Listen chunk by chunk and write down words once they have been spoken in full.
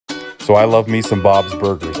So I love me some Bob's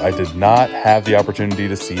Burgers. I did not have the opportunity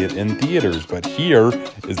to see it in theaters, but here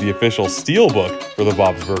is the official Steelbook for the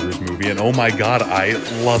Bob's Burgers movie, and oh my god, I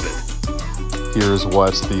love it. Here's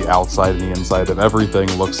what the outside and the inside of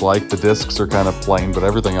everything looks like. The discs are kind of plain, but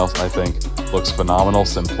everything else I think looks phenomenal.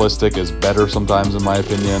 Simplistic is better sometimes in my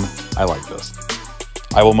opinion. I like this.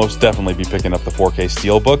 I will most definitely be picking up the 4K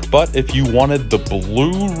Steelbook, but if you wanted the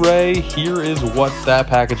Blu-ray, here is what that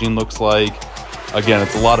packaging looks like. Again,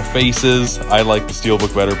 it's a lot of faces. I like the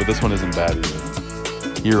Steelbook better, but this one isn't bad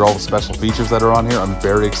either. Here are all the special features that are on here. I'm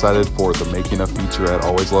very excited for the making of featurette.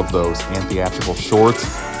 Always love those. And theatrical shorts.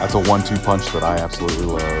 That's a 1-2 punch that I absolutely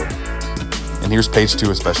love. And here's page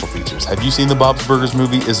 2 of special features. Have you seen the Bob's Burgers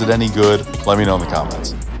movie? Is it any good? Let me know in the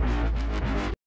comments.